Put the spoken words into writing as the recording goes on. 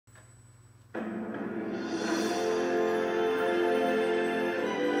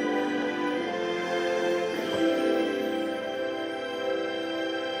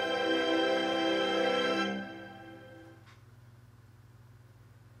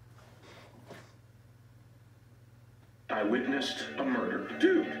I witnessed a murder.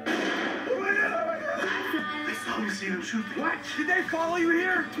 Dude! Oh my God! I saw him see them shoot. What? Did they follow you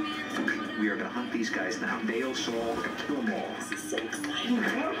here? We are gonna hunt these guys now. Nail, solve, and kill them all. This is so exciting.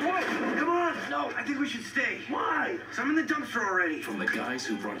 What? Come on! No, I think we should stay. Why? Because I'm in the dumpster already. From the guys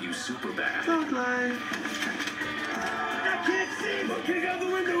who brought you Super Bad. Don't lie. I can't see! Looking out the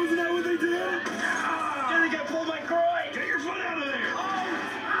window, isn't that what they did? Then they got pulled by groin. Get your foot out of there!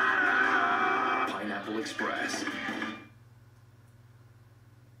 Oh! Pineapple Express.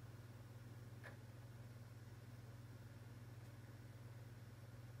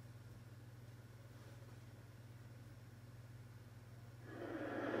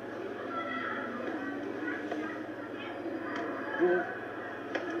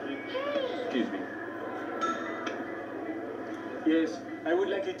 Excuse me. Yes, I would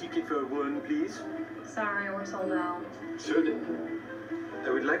like a ticket for one, please. Sorry, we're sold out. Certainly. I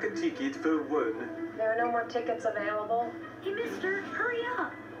would like a ticket for one. There are no more tickets available. Hey, mister, hurry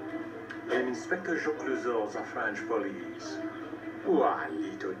up. I am Inspector Jean Clouseau of French police. One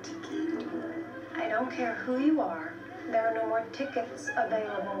little ticket. I don't care who you are. There are no more tickets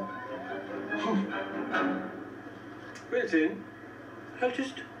available. Well then, I'll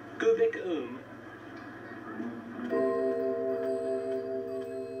just go back home.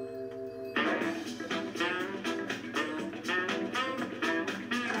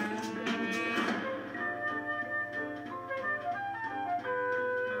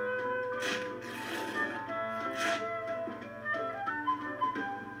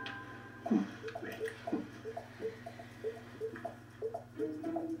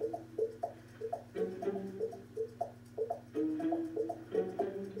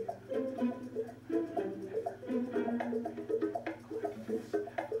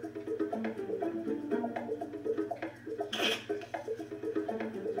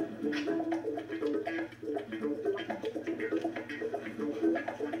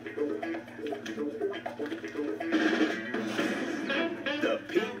 The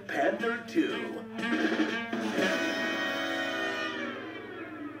Pink Panther 2.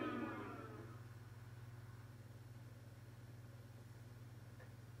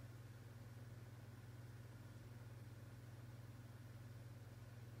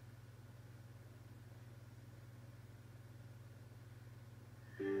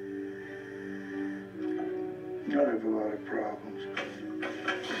 I have a lot of problems.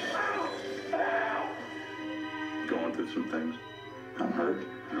 Going through some things. I'm hurt.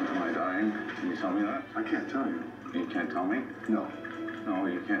 Am I dying? Can you tell me that? I can't tell you. You can't tell me? No. No,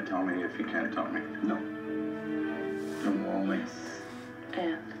 you can't tell me if you can't tell me. No. I'm lonely.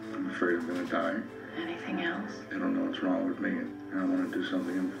 And I'm afraid I'm gonna die. anything else? I don't know what's wrong with me. And I want to do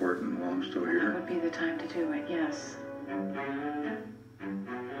something important while I'm still That here. would be the time to do it, yes.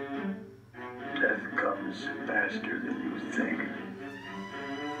 Death comes faster than you think.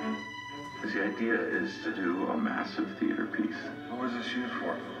 The idea is to do a massive theater piece. What was this used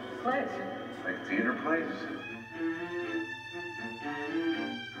for? Plays. Like theater plays?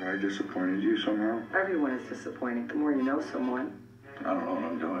 Have I disappointed you somehow? Everyone is disappointing. The more you know someone. I don't know what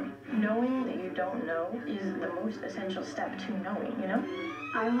I'm doing. Knowing that you don't know is the most essential step to knowing, you know?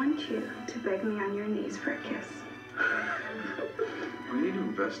 I want you to beg me on your knees for a kiss. We need to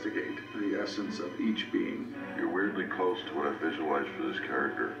investigate the essence of each being. You're weirdly close to what I visualized for this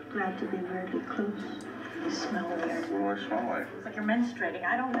character. Glad to be weirdly close. You smell weird. What do I smell like? It's like you're menstruating.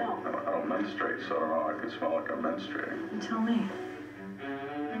 I don't know. I don't menstruate, so I don't know. I can smell like I'm menstruating. Tell me.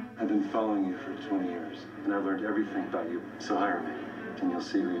 I've been following you for 20 years, and I've learned everything about you. So hire me, and you'll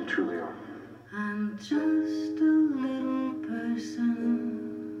see who you truly are. I'm just a little person,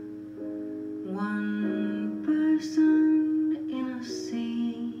 one person in a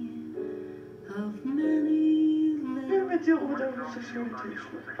sea of many little.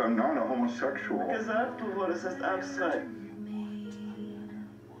 I'm not a homosexual.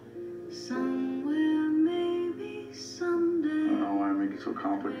 Somewhere, maybe someday. I don't know why I make it so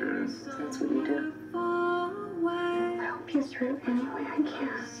complicated. That's what you do. I hope he's hurt any way I can.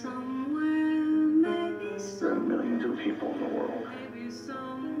 There are millions of people in the world,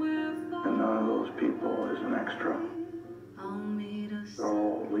 and none of those people is an extra. They're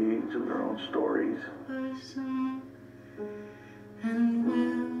all leads of their own stories. And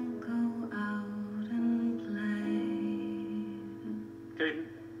we'll go out and play. Caden,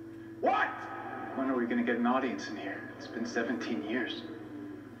 What? when are we going to get an audience in here? It's been 17 years.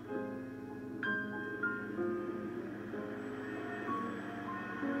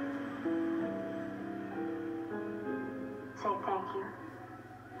 Say thank you.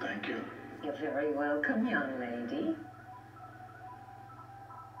 Thank you. You're very welcome, young lady.